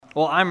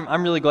Well,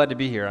 I'm really glad to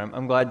be here.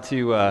 I'm glad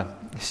to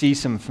see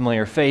some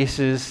familiar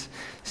faces,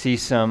 see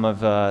some of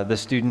the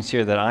students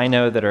here that I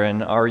know that are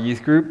in our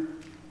youth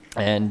group,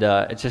 and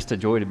it's just a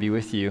joy to be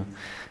with you.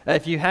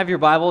 If you have your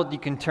Bible, you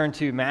can turn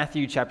to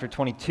Matthew chapter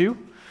 22,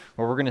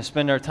 where we're going to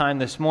spend our time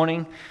this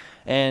morning.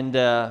 And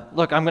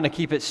look, I'm going to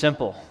keep it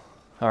simple,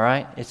 all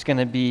right? It's going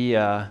to be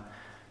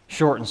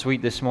short and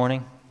sweet this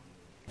morning.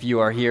 If you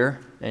are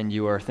here and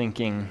you are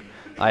thinking,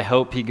 I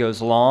hope he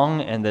goes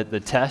long and that the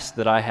test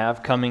that I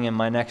have coming in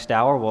my next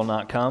hour will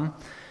not come,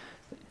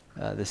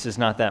 this is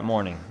not that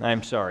morning.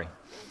 I'm sorry.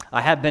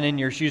 I have been in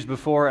your shoes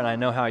before and I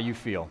know how you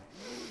feel.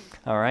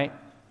 All right?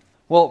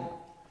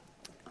 Well,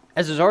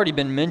 as has already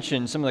been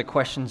mentioned, some of the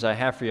questions I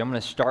have for you, I'm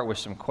going to start with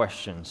some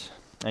questions,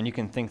 and you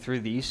can think through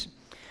these.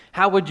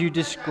 How would you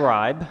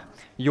describe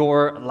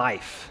your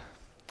life?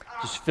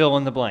 Just fill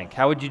in the blank.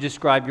 How would you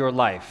describe your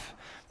life?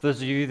 Those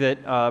of you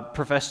that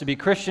profess to be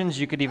Christians,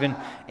 you could even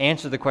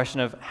answer the question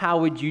of, how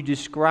would you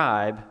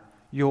describe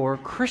your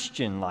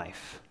Christian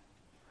life?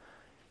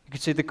 You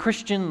could say the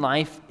Christian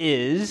life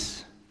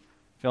is,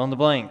 fill in the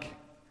blank.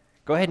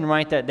 Go ahead and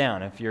write that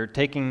down. If you're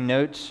taking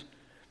notes,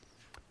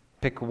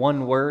 pick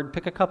one word,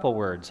 pick a couple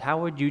words. How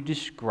would you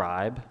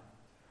describe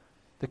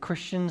the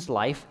Christian's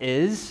life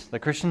is? The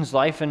Christian's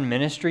life and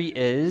ministry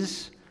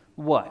is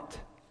what?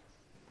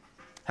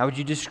 How would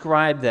you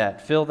describe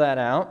that? Fill that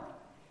out.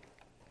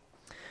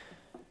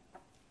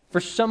 For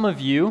some of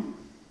you,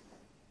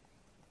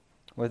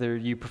 whether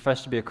you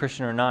profess to be a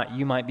Christian or not,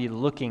 you might be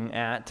looking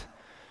at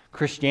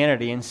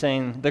Christianity and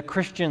saying the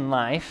Christian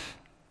life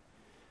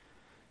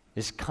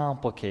is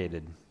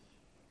complicated.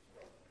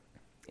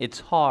 It's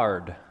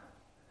hard.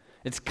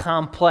 It's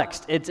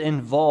complex. It's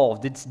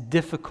involved. It's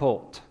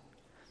difficult.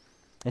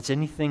 It's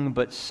anything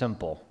but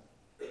simple.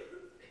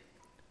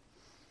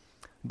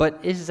 But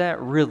is that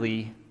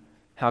really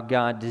how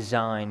God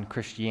designed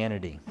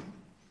Christianity?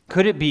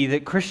 Could it be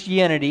that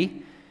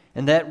Christianity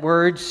and that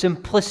word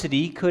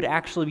simplicity could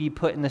actually be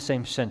put in the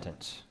same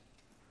sentence?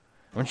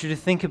 I want you to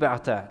think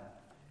about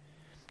that.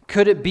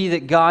 Could it be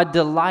that God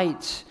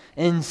delights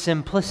in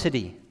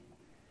simplicity?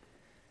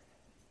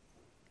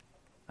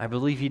 I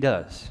believe He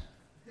does.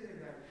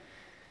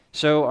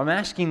 So I'm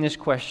asking this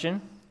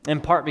question,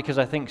 in part because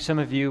I think some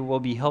of you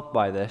will be helped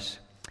by this.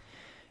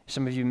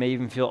 Some of you may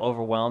even feel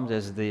overwhelmed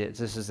as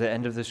this is the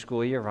end of the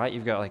school year, right?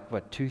 You've got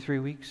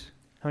 2-3 weeks?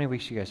 How many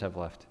weeks do you guys have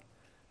left?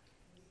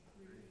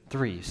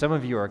 3. Some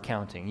of you are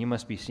counting. You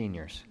must be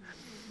seniors.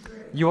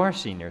 You are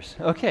seniors.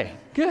 Okay,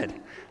 good.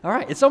 All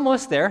right, it's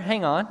almost there.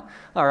 Hang on.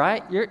 All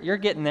right, you're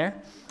getting there.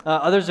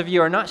 Others of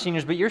you are not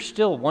seniors, but you're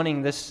still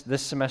wanting this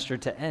semester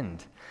to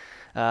end.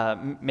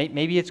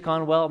 Maybe it's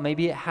gone well,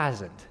 maybe it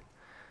hasn't.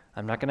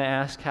 I'm not going to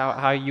ask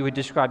how you would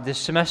describe this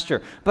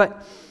semester,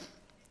 but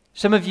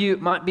some of you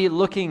might be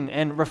looking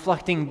and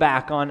reflecting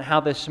back on how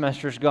this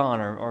semester's gone,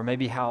 or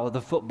maybe how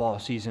the football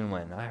season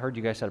went. I heard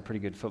you guys had a pretty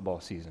good football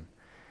season.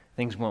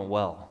 Things went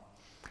well.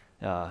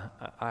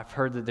 I've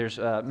heard that there's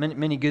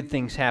many good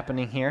things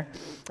happening here.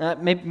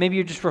 Maybe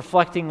you're just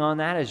reflecting on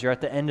that as you're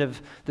at the end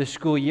of the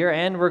school year,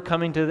 and we're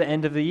coming to the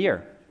end of the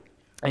year.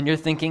 And you're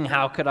thinking,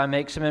 how could I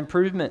make some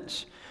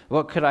improvements?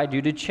 What could I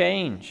do to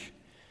change?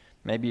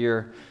 Maybe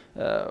you're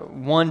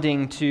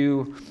wanting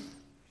to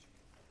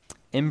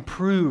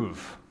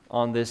improve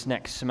on this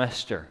next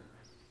semester.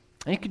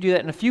 And you could do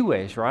that in a few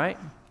ways, right?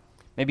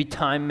 Maybe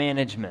time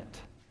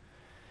management.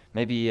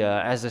 Maybe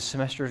as the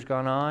semester's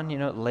gone on,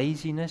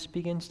 laziness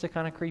begins to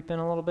kind of creep in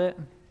a little bit.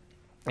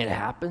 It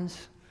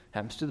happens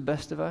to the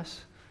best of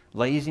us.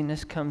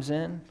 Laziness comes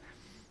in.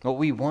 What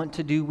we want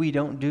to do, we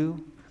don't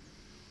do.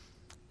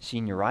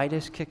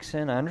 Senioritis kicks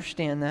in. I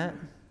understand that.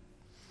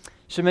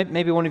 So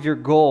maybe one of your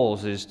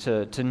goals is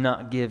to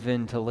not give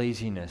in to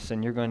laziness,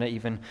 and you're going to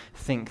even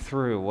think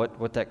through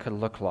what that could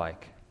look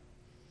like.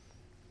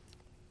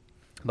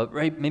 But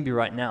maybe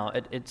right now,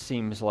 it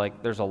seems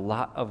like there's a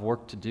lot of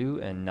work to do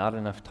and not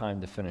enough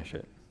time to finish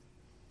it.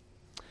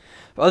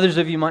 Others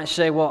of you might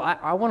say, well,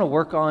 I want to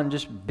work on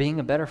just being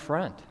a better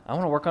friend. I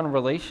want to work on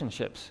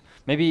relationships.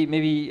 Maybe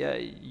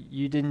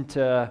you didn't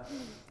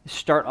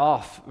start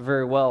off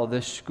very well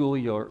this school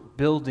year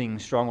building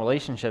strong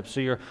relationships, so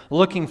you're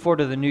looking forward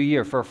to the new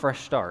year for a fresh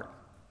start.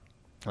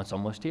 It's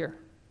almost here.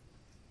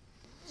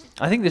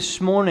 I think this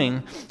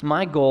morning,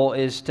 my goal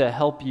is to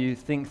help you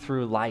think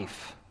through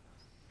life.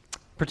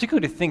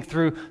 Particularly to think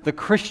through the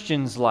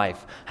Christian's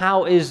life.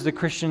 How is the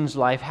Christian's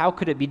life? How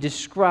could it be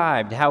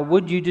described? How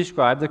would you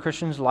describe the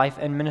Christian's life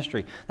and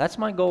ministry? That's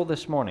my goal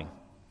this morning.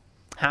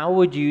 How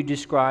would you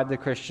describe the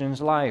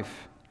Christian's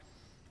life?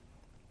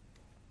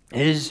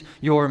 Is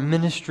your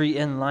ministry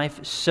in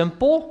life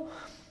simple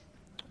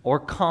or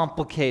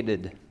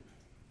complicated?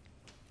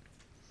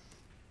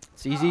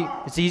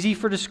 It's easy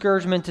for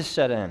discouragement to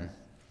set in.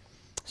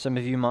 Some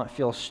of you might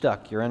feel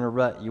stuck. You're in a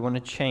rut. You want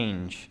to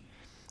change.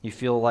 You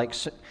feel like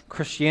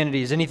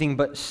Christianity is anything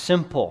but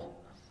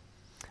simple.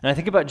 And I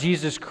think about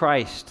Jesus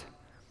Christ,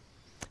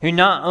 who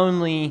not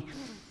only,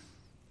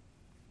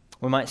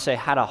 we might say,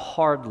 had a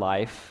hard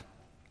life,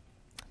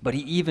 But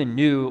he even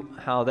knew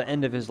how the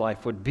end of his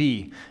life would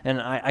be.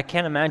 And I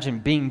can't imagine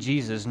being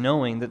Jesus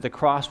knowing that the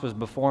cross was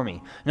before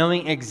me,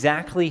 knowing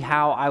exactly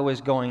how I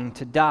was going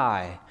to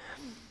die.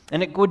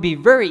 And it would be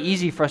very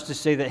easy for us to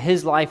say that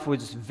his life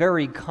was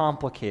very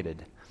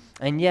complicated.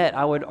 And yet,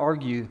 I would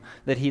argue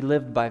that he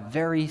lived by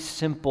very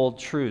simple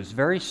truths,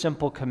 very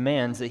simple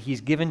commands that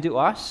he's given to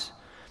us,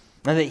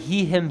 and that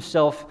he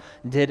himself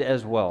did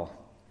as well.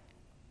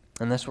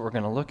 And that's what we're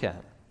going to look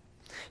at.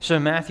 So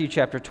Matthew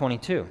chapter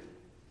 22.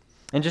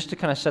 And just to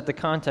kind of set the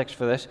context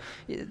for this,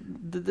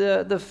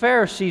 the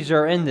Pharisees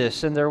are in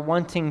this, and they're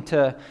wanting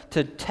to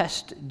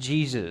test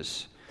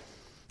Jesus.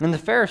 And the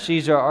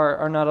Pharisees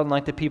are not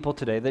unlike the people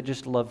today that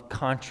just love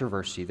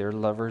controversy. They're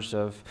lovers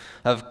of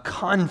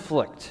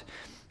conflict.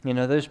 You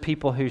know, those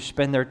people who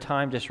spend their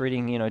time just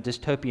reading,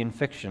 dystopian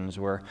fictions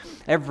where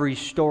every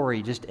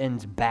story just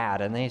ends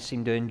bad, and they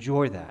seem to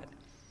enjoy that.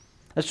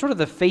 That's sort of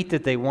the fate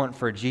that they want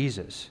for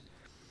Jesus.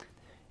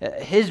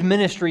 His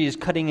ministry is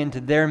cutting into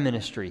their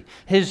ministry.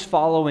 His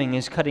following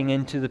is cutting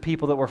into the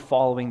people that were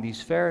following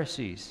these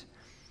Pharisees.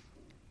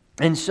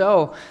 And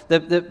so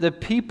the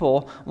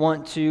people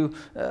want to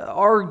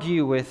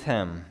argue with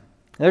him.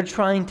 They're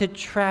trying to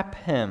trap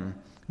him.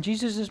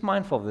 Jesus is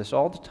mindful of this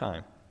all the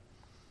time.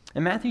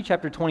 And Matthew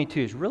chapter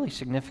 22 is really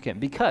significant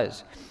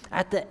because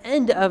at the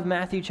end of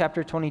Matthew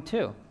chapter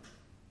 22,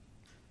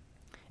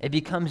 it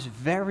becomes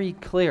very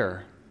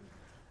clear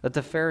that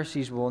the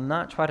Pharisees will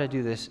not try to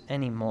do this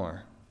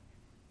anymore.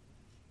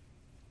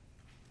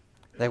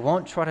 They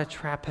won't try to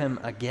trap him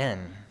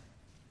again.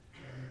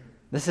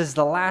 This is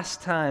the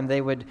last time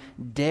they would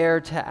dare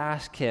to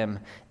ask him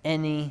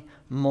any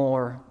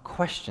more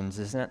questions.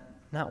 Isn't that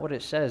not what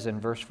it says in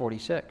verse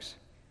 46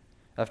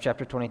 of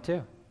chapter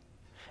 22?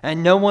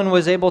 And no one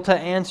was able to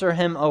answer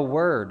him a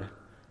word,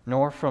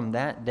 nor from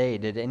that day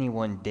did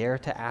anyone dare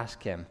to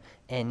ask him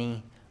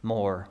any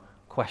more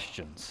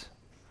questions.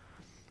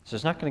 So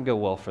it's not going to go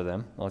well for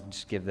them. I'll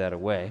just give that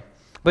away.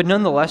 But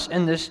nonetheless,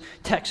 in this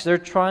text, they're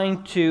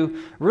trying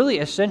to really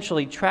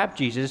essentially trap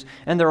Jesus,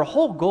 and their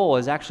whole goal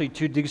is actually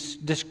to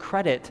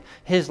discredit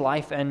his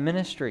life and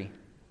ministry.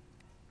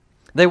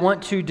 They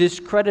want to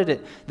discredit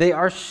it. They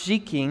are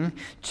seeking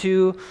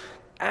to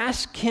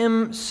ask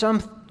him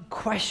some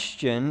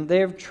question.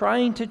 They're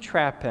trying to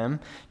trap him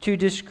to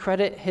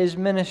discredit his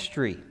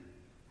ministry.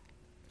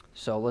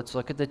 So let's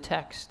look at the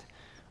text.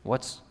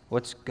 What's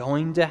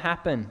going to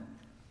happen?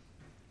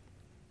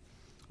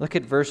 Look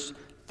at verse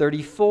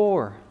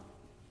 34.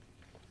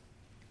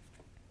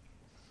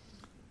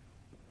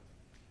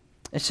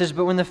 It says,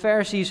 "But when the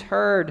Pharisees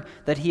heard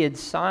that he had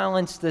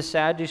silenced the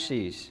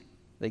Sadducees,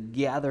 they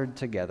gathered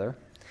together,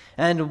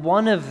 and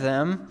one of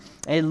them,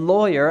 a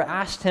lawyer,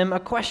 asked him a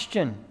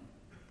question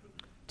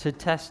to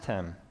test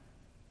him.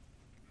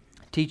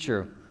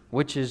 'Teacher,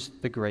 which is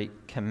the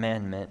great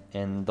commandment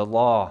in the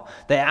law?'"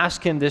 They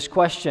ask him this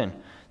question,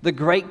 the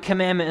great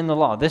commandment in the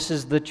law. This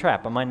is the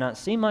trap. It might not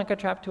seem like a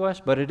trap to us,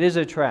 but it is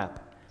a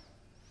trap.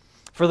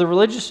 For the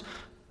religious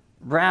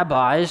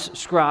rabbis,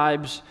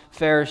 scribes,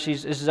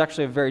 Pharisees, this is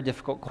actually a very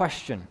difficult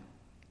question.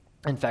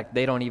 In fact,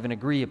 they don't even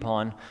agree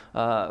upon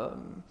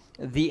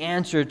the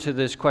answer to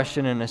this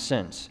question in a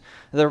sense.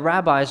 The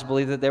rabbis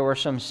believe that there were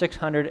some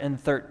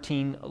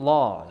 613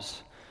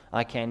 laws.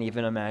 I can't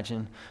even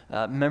imagine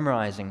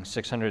memorizing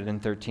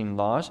 613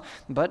 laws,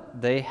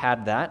 but they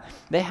had that.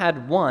 They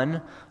had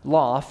one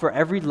law for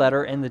every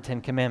letter in the Ten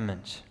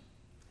Commandments.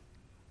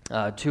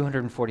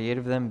 248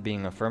 of them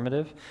being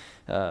affirmative,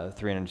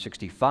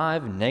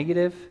 365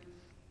 negative.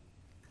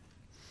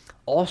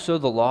 Also,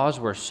 the laws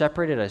were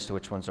separated as to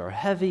which ones are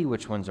heavy,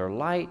 which ones are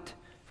light.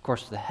 Of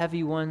course, the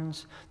heavy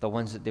ones, the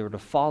ones that they were to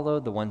follow,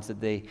 the ones that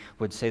they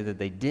would say that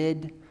they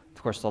did.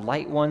 Of course, the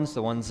light ones,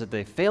 the ones that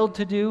they failed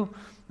to do.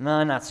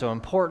 No, not so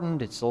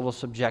important. It's a little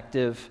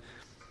subjective.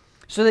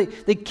 So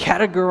they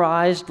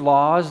categorized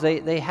laws.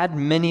 They had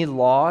many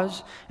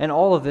laws, and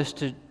all of this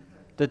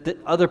that the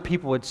other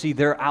people would see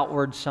their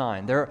outward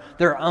sign,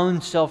 their own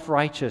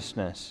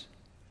self-righteousness.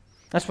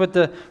 That's what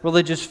the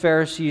religious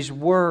Pharisees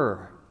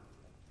were.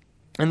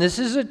 And this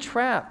is a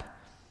trap.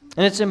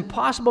 And it's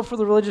impossible for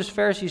the religious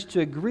Pharisees to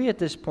agree at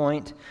this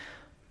point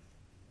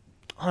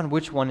on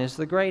which one is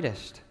the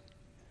greatest.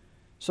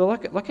 So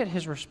look at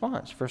his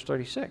response, verse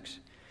 36.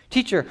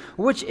 "Teacher,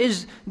 which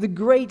is the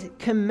great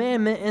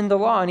commandment in the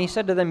law?" And he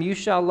said to them, "You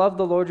shall love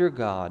the Lord your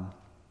God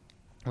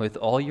with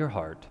all your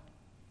heart,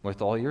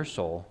 with all your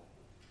soul,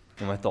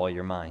 and with all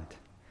your mind.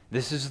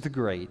 This is the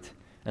great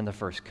and the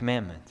first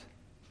commandment."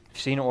 I've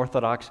seen an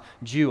Orthodox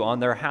Jew on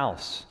their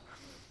house.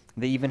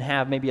 They even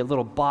have maybe a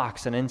little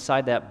box, and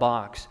inside that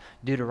box,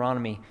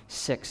 Deuteronomy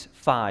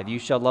 6:5. "You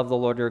shall love the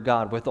Lord your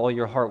God with all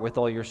your heart, with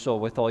all your soul,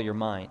 with all your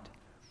mind."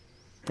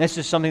 This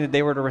is something that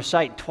they were to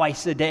recite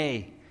twice a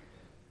day.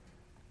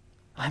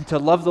 I'm to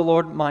love the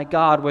Lord my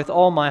God with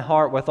all my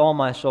heart, with all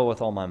my soul,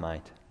 with all my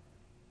mind.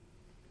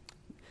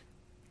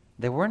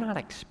 They were not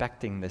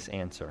expecting this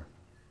answer.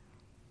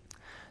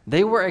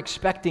 They were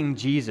expecting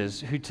Jesus,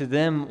 who to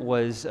them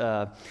was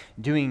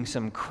doing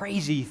some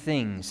crazy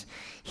things,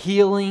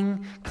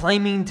 healing,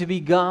 claiming to be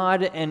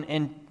God,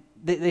 and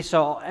They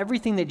saw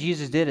everything that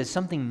Jesus did as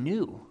something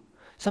new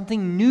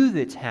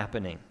that's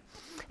happening.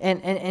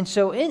 And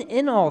so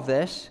in all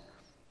this,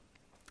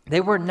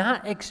 they were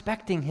not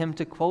expecting him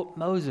to quote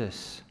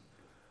Moses.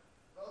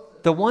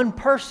 The one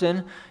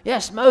person,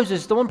 yes,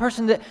 Moses, the one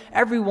person that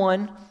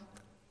everyone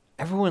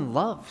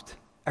loved,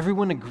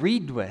 everyone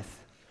agreed with.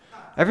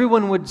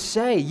 Everyone would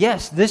say,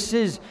 yes, this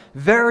is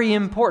very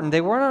important.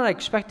 They were not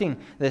expecting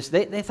this.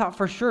 They thought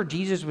for sure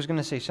Jesus was going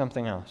to say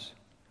something else.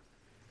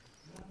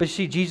 But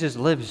see, Jesus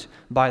lives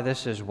by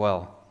this as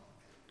well.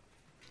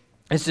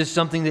 This is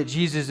something that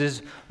Jesus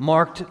is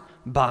marked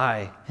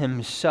by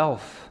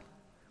himself.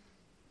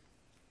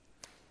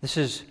 This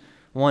is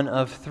one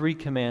of 3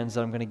 commands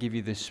that I'm going to give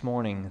you this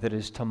morning that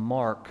is to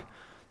mark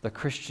the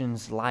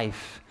Christian's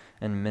life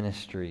and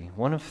ministry.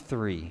 One of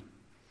 3.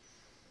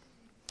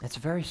 It's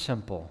very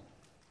simple.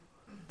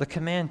 The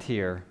command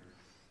here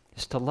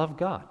is to love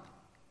God.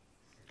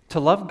 To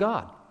love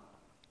God.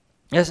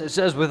 Yes, it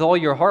says with all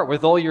your heart,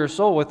 with all your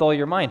soul, with all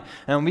your mind.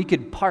 And we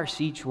could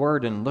parse each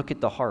word and look at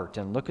the heart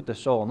and look at the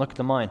soul and look at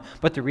the mind.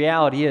 But the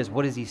reality is,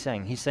 what is he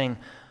saying? He's saying,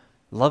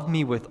 love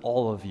me with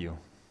all of you.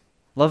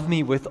 Love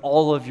me with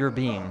all of your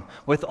being,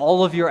 with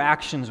all of your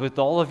actions, with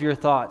all of your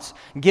thoughts.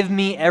 Give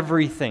me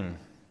everything.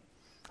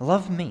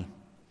 Love me.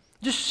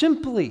 Just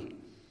simply.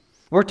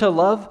 We're to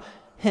love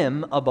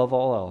him above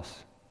all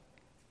else.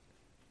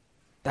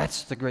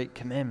 That's the great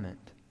commandment.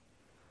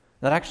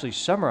 That actually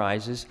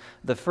summarizes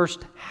the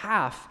first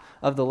half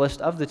of the list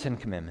of the 10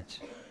 commandments.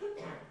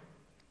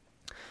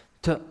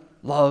 To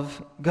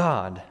love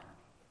God.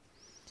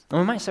 And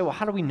we might say, well,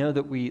 how do we know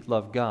that we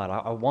love God?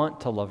 I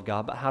want to love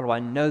God, but how do I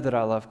know that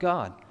I love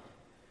God?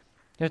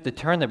 You have to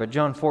turn there, but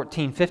John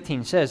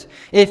 14:15 says,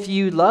 if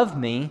you love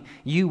me,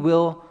 you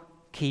will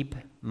keep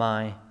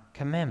my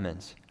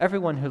commandments.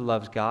 Everyone who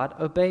loves God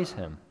obeys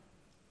him.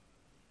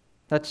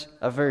 That's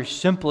very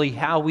simply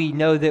how we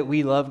know that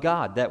we love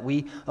God, that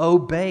we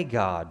obey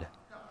God.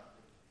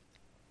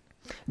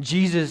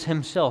 Jesus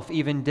himself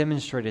even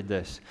demonstrated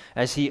this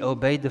as he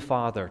obeyed the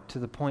Father to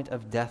the point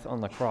of death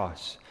on the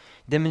cross,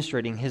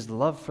 demonstrating his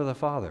love for the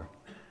Father.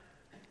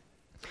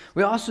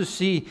 We also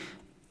see,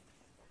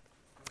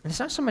 and it's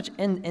not so much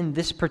in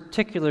this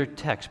particular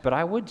text, but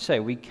I would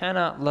say we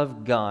cannot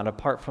love God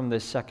apart from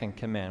this second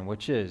command,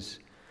 which is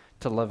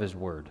to love his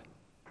word.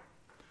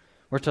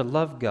 We're to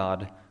love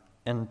God,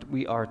 and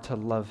we are to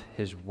love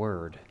his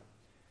word.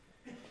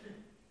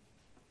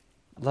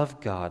 Love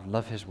God,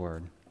 love his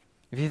word.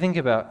 If you think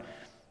about,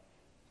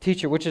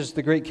 teacher, which is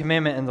the great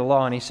commandment in the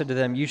law? And he said to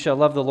them, you shall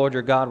love the Lord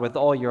your God with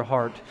all your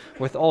heart,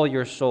 with all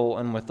your soul,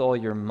 and with all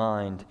your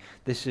mind.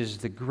 This is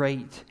the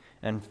great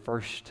and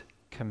first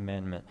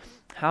commandment.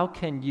 How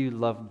can you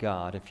love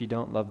God if you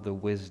don't love the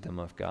wisdom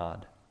of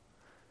God?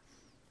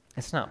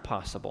 It's not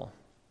possible.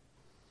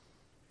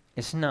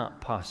 It's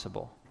not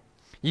possible.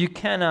 You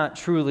cannot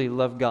truly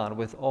love God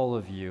with all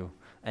of you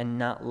and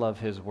not love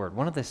his word.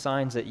 One of the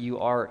signs that you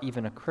are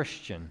even a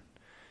Christian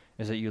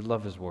is that you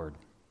love his word.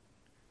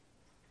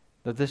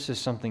 That this is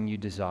something you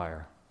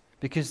desire.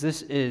 Because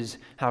this is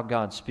how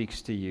God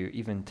speaks to you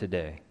even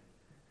today.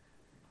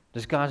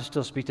 Does God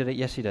still speak today?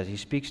 Yes, he does. He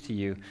speaks to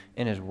you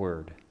in his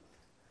word.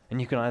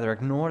 And you can either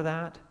ignore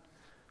that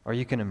or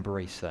you can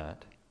embrace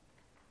that.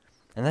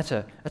 And that's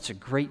a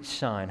great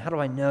sign. How do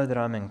I know that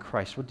I'm in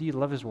Christ? Well, do you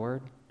love his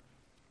word?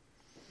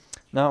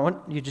 Now, I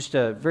want you just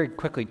to very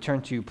quickly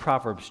turn to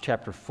Proverbs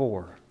chapter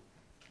 4.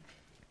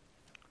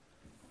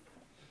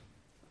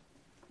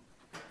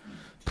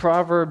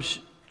 Proverbs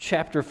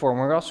chapter 4, and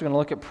we're also going to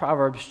look at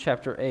Proverbs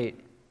chapter 8.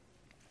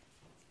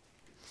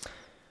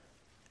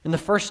 In the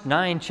first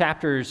 9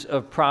 chapters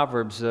of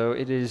Proverbs, though,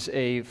 it is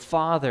a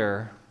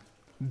father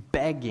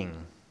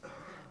begging,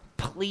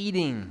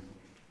 pleading.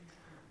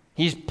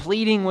 He's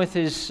pleading with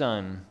his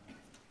son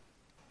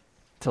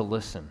to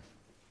listen,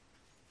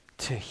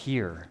 to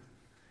hear.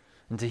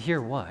 And to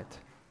hear what?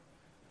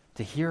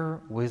 To hear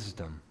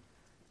wisdom.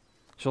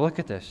 So look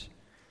at this.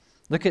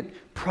 Look at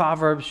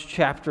Proverbs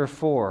chapter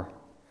 4.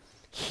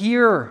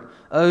 Hear,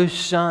 O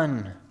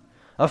son,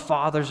 a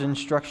father's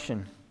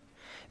instruction.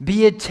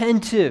 Be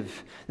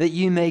attentive that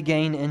you may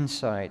gain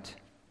insight.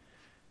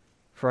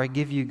 For I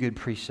give you good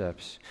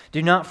precepts.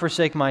 Do not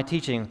forsake my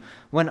teaching.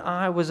 When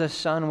I was a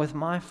son with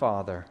my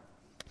father,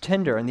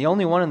 tender and the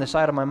only one in the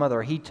sight of my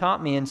mother, he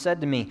taught me and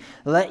said to me,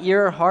 let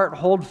your heart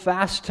hold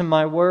fast to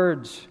my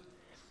words.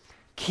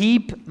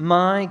 Keep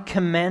my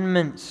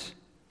commandments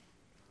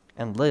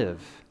and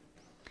live.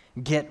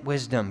 Get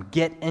wisdom,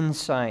 get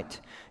insight.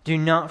 Do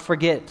not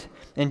forget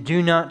and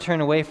do not turn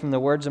away from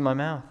the words of my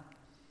mouth.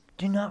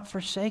 Do not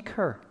forsake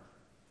her.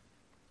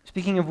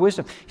 Speaking of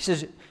wisdom, he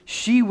says,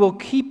 she will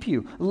keep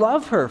you.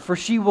 Love her, for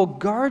she will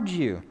guard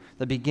you.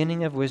 The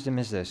beginning of wisdom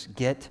is this: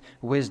 get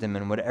wisdom,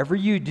 and whatever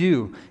you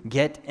do,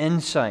 get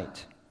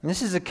insight. And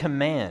this is a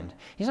command.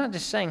 He's not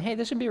just saying, hey,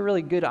 this would be a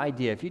really good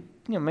idea. If you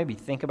maybe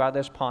think about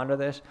this, ponder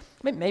this,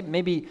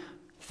 maybe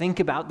think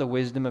about the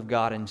wisdom of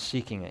God and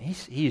seeking it.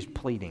 He is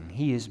pleading.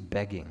 He is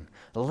begging.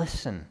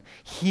 Listen.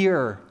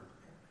 Hear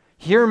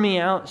me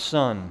out,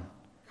 son.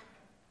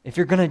 If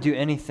you're going to do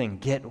anything,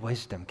 get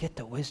wisdom. Get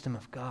the wisdom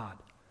of God.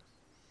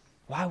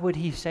 Why would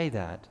he say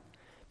that?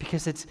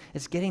 Because it's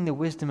getting the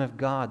wisdom of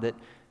God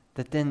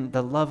that then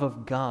the love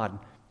of God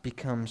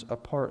becomes a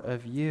part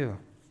of you.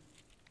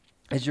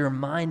 As your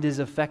mind is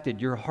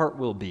affected, your heart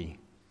will be.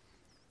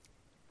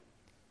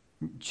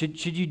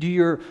 Should you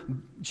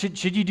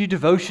do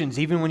devotions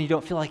even when you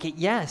don't feel like it?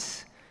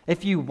 Yes.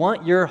 If you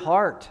want your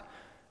heart,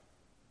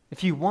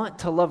 if you want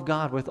to love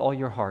God with all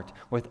your heart,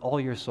 with all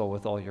your soul,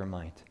 with all your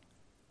might,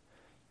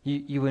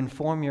 you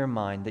inform your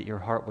mind that your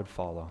heart would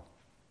follow.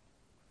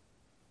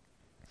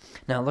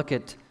 Now look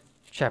at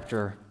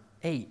chapter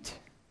 8.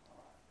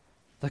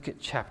 Look at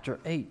chapter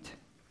 8.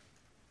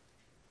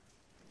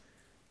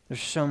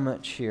 There's so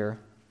much here.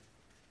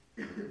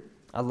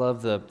 I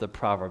love the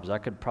Proverbs. I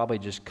could probably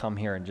just come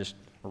here and just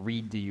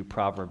read to you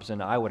Proverbs,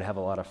 and I would have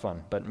a lot of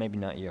fun, but maybe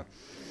not you.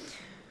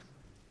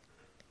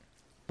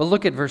 But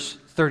look at verse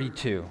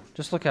 32.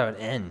 Just look how it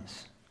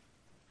ends.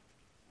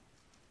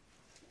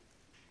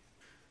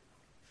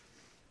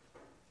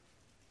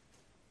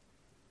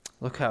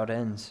 Look how it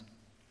ends.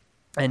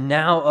 And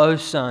now, O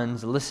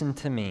sons, listen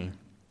to me.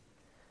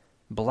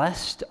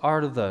 Blessed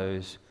are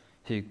those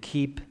who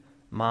keep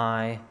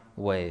my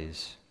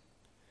ways.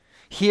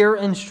 Hear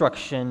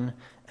instruction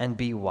and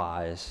be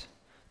wise.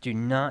 Do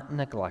not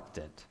neglect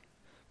it.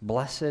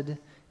 Blessed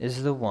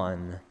is the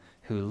one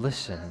who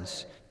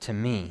listens to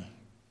me.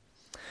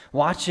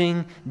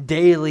 Watching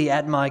daily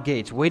at my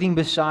gates, waiting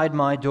beside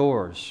my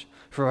doors.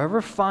 For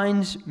whoever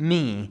finds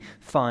me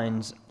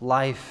finds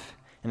life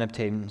and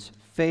obtains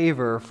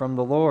favor from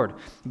the Lord.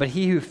 But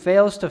he who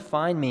fails to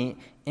find me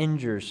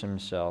injures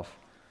himself.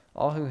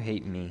 All who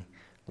hate me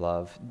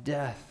love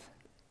death.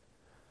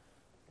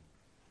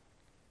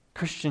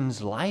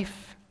 Christian's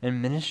life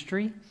and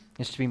ministry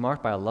is to be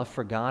marked by a love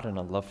for God and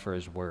a love for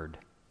his word.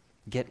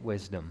 Get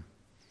wisdom.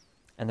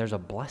 And there's a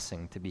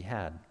blessing to be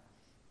had.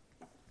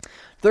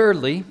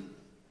 Thirdly,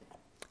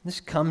 this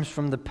comes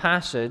from the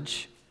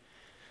passage,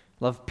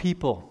 love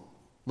people.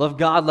 Love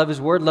God, love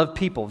his word, love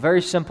people.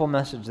 Very simple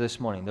message this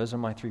morning. Those are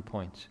my 3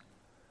 points.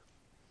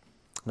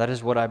 That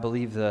is what I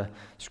believe the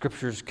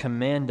scriptures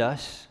command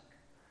us.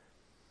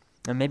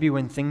 And maybe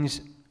when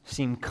things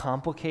seem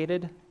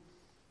complicated,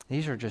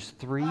 these are just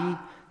 3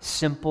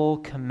 simple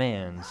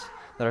commands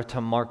that are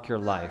to mark your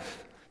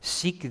life.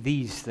 Seek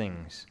these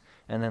things,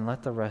 and then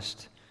let the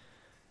rest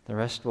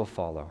will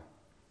follow.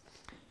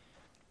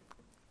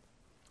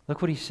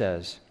 Look what he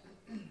says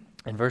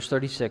in verse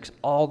 36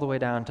 all the way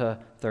down to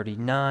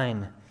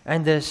 39.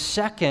 And a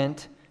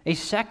second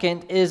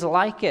is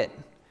like it.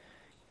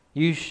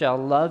 You shall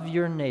love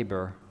your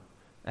neighbor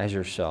as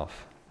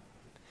yourself.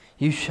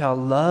 You shall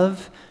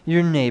love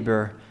your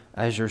neighbor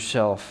as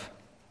yourself.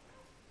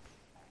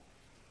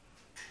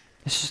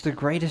 This is the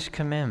greatest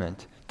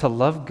commandment, to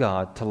love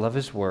God, to love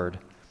his word,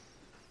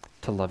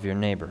 to love your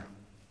neighbor.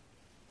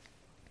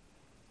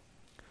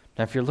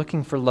 Now, if you're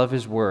looking for love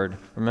his word,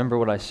 remember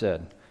what I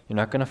said. You're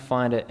not going to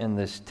find it in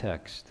this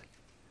text.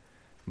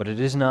 But it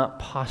is not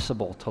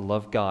possible to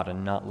love God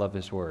and not love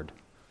his word.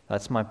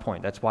 That's my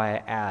point. That's why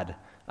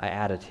I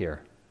add it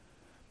here.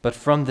 But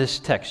from this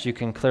text, you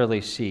can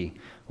clearly see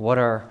what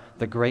are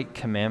the great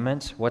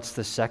commandments. What's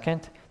the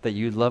second? That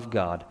you love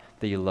God,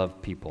 that you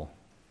love people.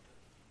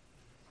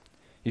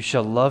 You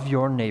shall love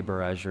your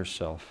neighbor as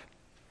yourself.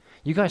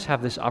 You guys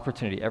have this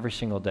opportunity every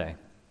single day.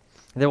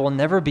 There will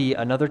never be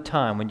another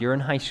time when you're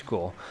in high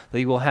school that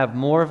you will have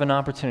more of an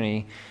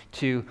opportunity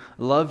to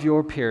love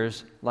your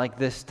peers like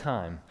this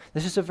time.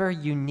 This is a very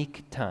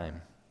unique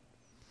time.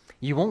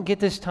 You won't get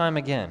this time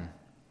again.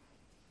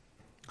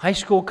 High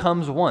school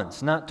comes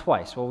once, not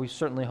twice. Well, we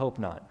certainly hope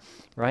not,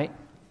 right?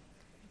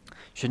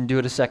 Shouldn't do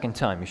it a second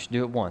time. You should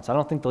do it once. I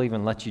don't think they'll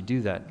even let you do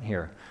that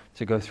here,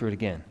 to go through it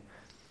again.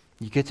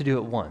 You get to do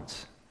it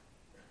once.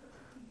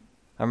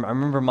 I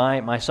remember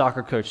my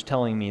soccer coach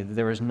telling me that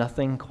there was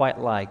nothing quite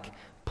like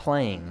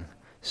playing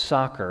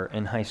soccer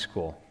in high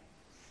school.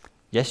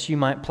 Yes, you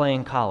might play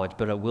in college,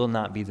 but it will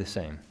not be the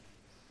same.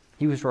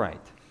 He was right.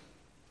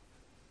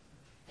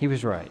 He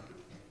was right.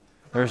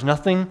 There's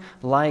nothing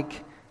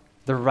like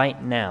the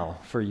right now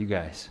for you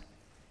guys.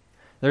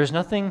 There's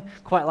nothing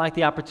quite like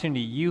the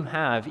opportunity you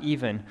have,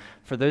 even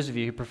for those of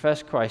you who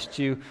profess Christ,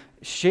 to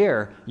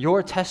share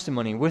your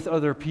testimony with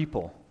other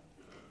people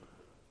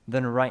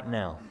than right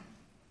now.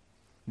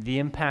 The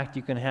impact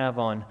you can have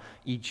on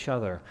each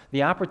other.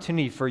 The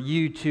opportunity for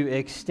you to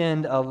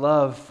extend a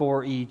love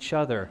for each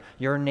other,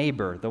 your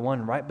neighbor, the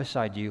one right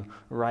beside you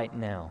right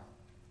now.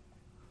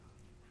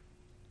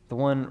 The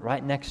one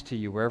right next to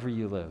you wherever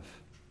you live.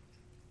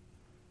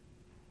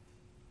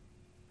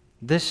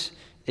 This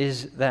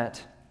is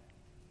that.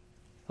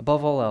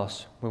 Above all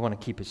else, we want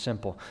to keep it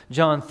simple.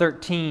 John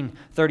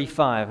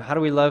 13:35. How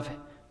do we love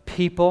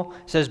people?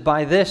 It says,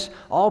 by this,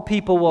 all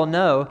people will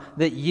know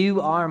that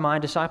you are my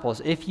disciples,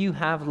 if you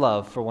have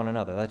love for one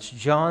another. That's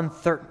John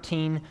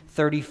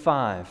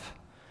 13:35.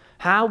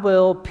 How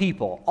will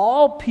people,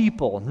 all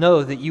people,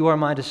 know that you are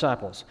my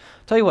disciples?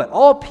 Tell you what,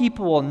 all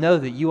people will know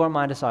that you are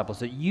my disciples,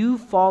 that you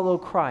follow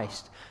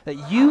Christ,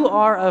 that you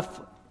are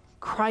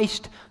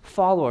Christ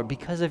follower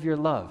because of your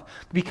love.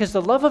 Because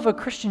the love of a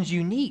Christian is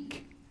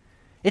unique.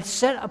 It's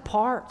set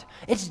apart.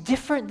 It's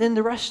different than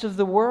the rest of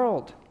the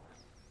world.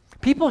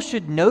 People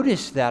should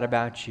notice that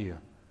about you.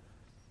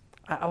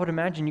 I would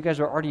imagine you guys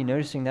are already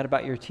noticing that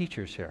about your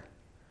teachers here.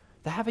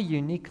 They have a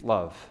unique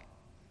love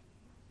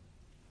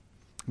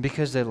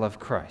because they love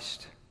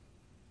Christ.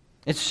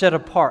 It's set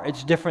apart.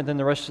 It's different than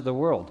the rest of the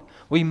world.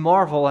 We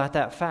marvel at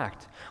that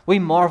fact. We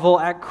marvel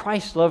at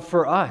Christ's love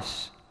for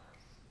us,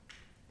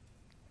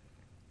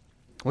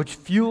 which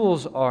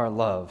fuels our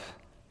love.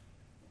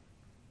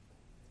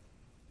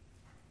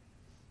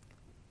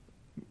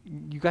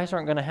 You guys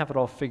aren't going to have it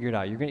all figured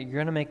out. You're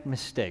going to make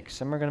mistakes.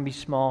 Some are going to be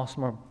small,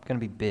 some are going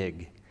to be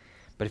big.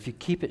 But if you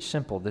keep it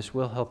simple, this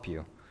will help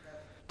you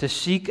to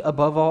seek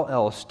above all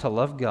else to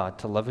love God,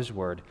 to love His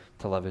Word,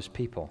 to love His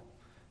people.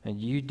 And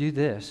you do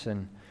this,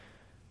 and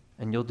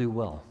you'll do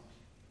well.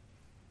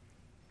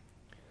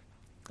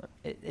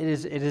 It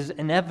is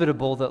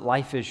inevitable that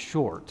life is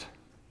short.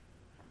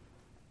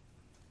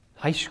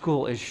 High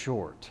school is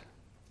short.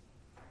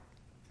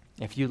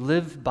 If you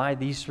live by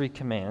these 3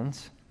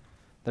 commands,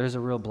 there's a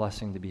real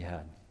blessing to be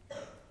had.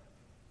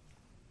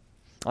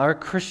 Our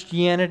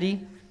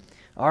Christianity,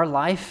 our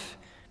life,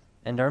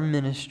 and our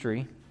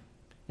ministry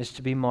is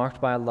to be marked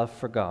by a love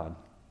for God,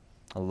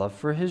 a love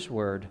for His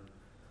Word,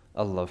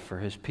 a love for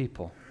His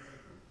people.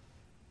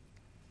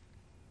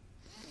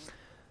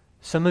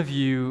 Some of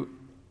you,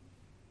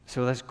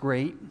 so that's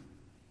great,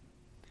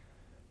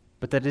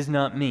 but that is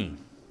not me,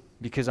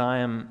 because I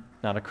am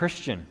not a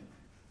Christian.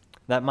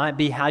 That might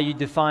be how you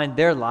define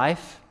their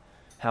life.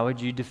 How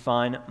would you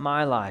define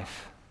my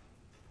life?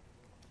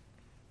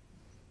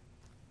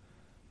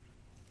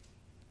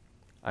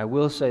 I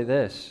will say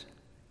this.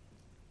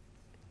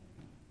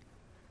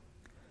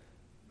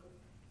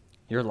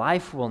 Your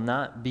life will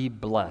not be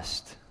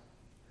blessed.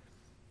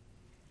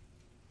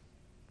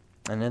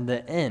 And in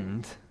the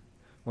end,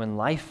 when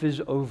life is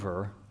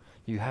over,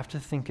 you have to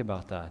think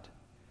about that.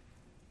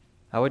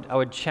 I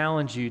would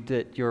challenge you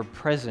that your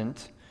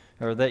present,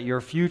 or that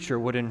your future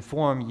would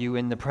inform you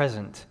in the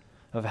present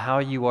of how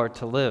you are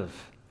to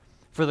live.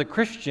 For the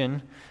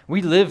Christian,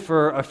 we live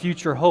for a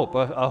future hope,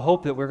 a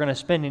hope that we're going to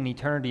spend an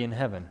eternity in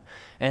heaven.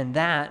 And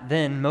that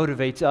then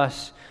motivates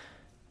us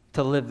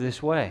to live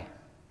this way,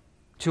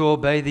 to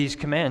obey these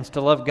commands,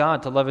 to love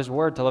God, to love His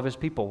Word, to love His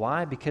people.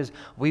 Why? Because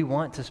we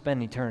want to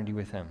spend eternity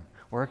with Him.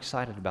 We're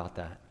excited about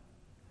that.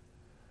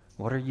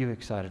 What are you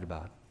excited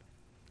about?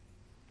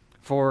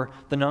 For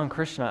the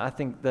non-Christian, I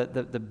think that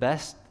the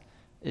best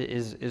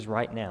is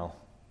right now.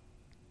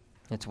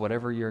 It's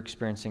whatever you're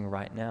experiencing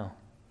right now.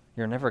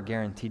 You're never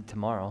guaranteed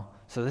tomorrow,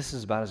 so this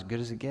is about as good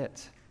as it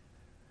gets.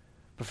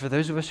 But for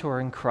those of us who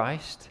are in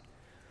Christ,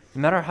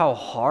 no matter how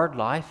hard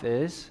life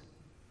is,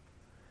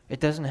 it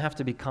doesn't have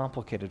to be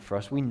complicated for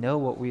us. We know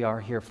what we are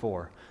here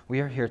for.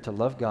 We are here to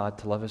love God,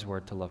 to love His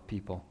Word, to love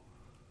people.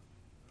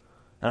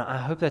 And I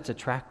hope that's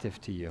attractive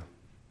to you.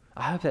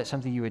 I hope that's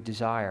something you would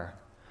desire,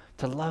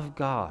 to love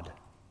God.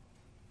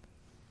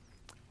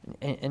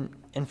 And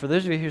for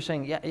those of you who are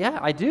saying, yeah,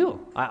 I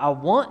do. I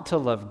want to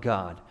love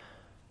God.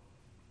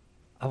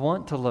 I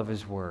want to love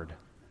His Word.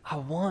 I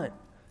want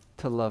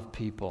to love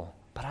people,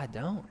 but I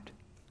don't.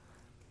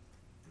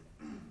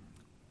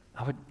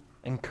 I would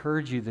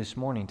encourage you this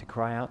morning to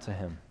cry out to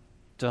Him,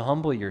 to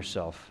humble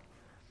yourself.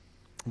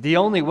 The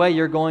only way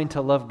you're going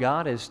to love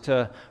God is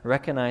to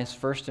recognize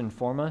first and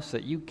foremost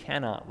that you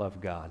cannot love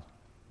God.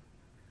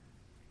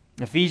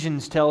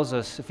 Ephesians tells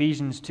us,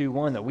 Ephesians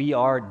 2:1, that we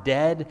are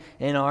dead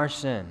in our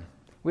sin.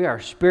 We are,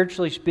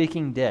 spiritually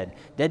speaking, dead.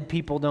 Dead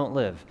people don't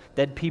live.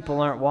 Dead people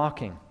aren't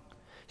walking.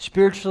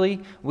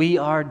 Spiritually, we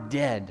are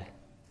dead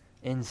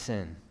in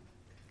sin.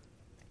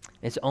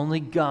 It's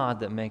only God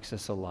that makes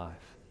us alive.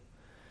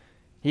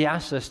 He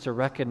asks us to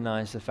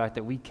recognize the fact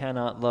that we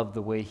cannot love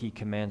the way He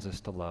commands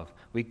us to love.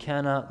 We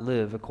cannot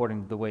live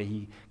according to the way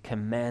He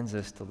commands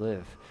us to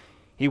live.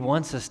 He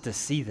wants us to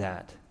see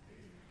that.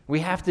 We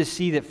have to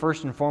see that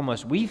first and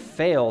foremost, we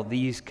fail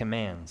these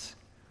commands.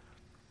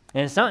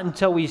 And it's not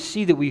until we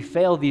see that we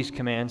fail these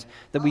commands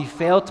that we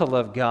fail to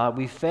love God,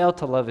 we fail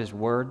to love His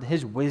Word,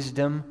 His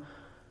wisdom,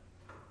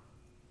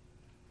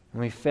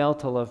 and we fail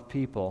to love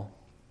people,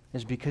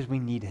 is because we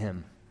need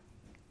Him.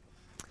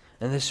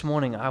 And this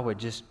morning, I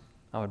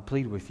would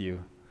plead with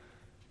you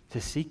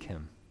to seek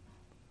Him,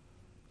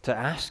 to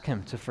ask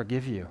Him to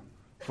forgive you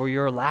for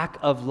your lack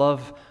of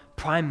love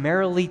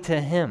primarily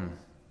to Him.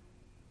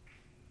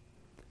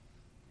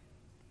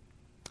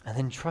 And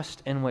then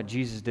trust in what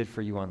Jesus did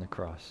for you on the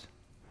cross.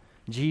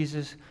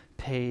 Jesus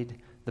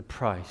paid the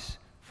price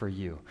for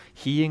you.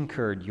 He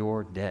incurred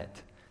your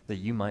debt that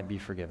you might be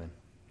forgiven.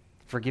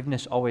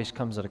 Forgiveness always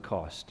comes at a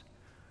cost.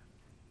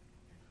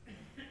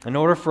 In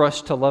order for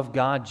us to love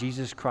God,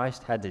 Jesus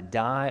Christ had to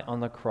die on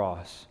the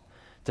cross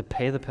to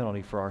pay the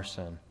penalty for our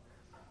sin,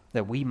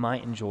 that we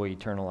might enjoy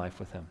eternal life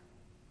with Him.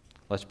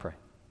 Let's pray.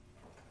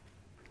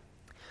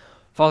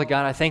 Father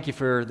God, I thank You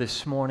for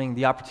this morning,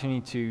 the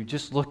opportunity to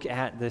just look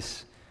at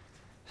this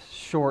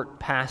short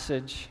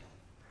passage.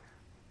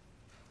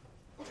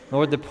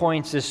 Lord, the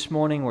points this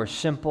morning were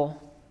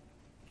simple,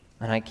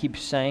 and I keep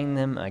saying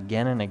them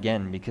again and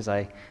again because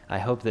I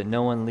hope that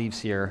no one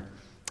leaves here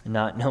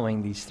not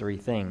knowing these three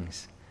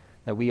things,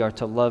 that we are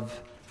to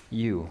love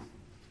you,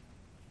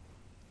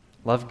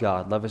 love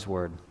God, love His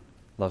Word,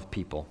 love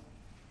people.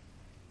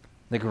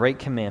 The great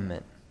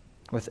commandment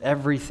with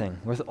everything,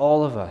 with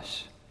all of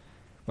us,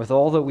 with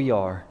all that we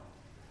are.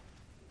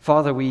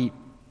 Father,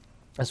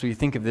 as we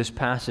think of this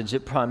passage,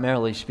 it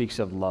primarily speaks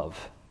of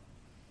love,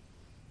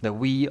 that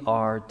we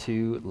are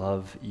to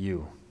love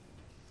you.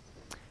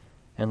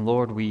 And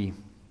Lord, we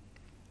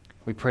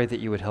pray that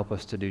you would help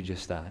us to do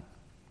just that.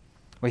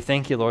 We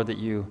thank you, Lord,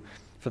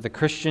 for the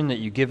Christian, that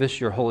you give us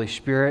your Holy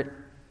Spirit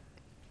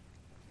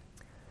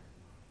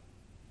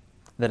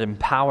that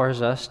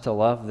empowers us to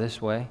love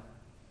this way.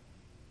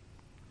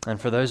 And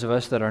for those of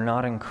us that are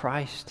not in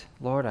Christ,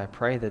 Lord, I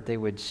pray that they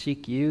would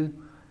seek you.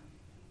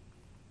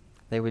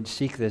 They would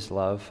seek this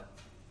love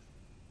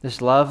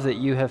that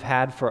you have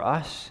had for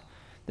us,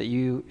 that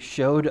you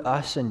showed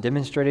us and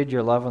demonstrated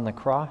your love on the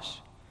cross,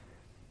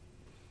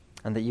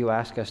 and that you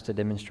ask us to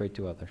demonstrate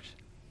to others.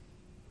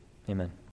 Amen.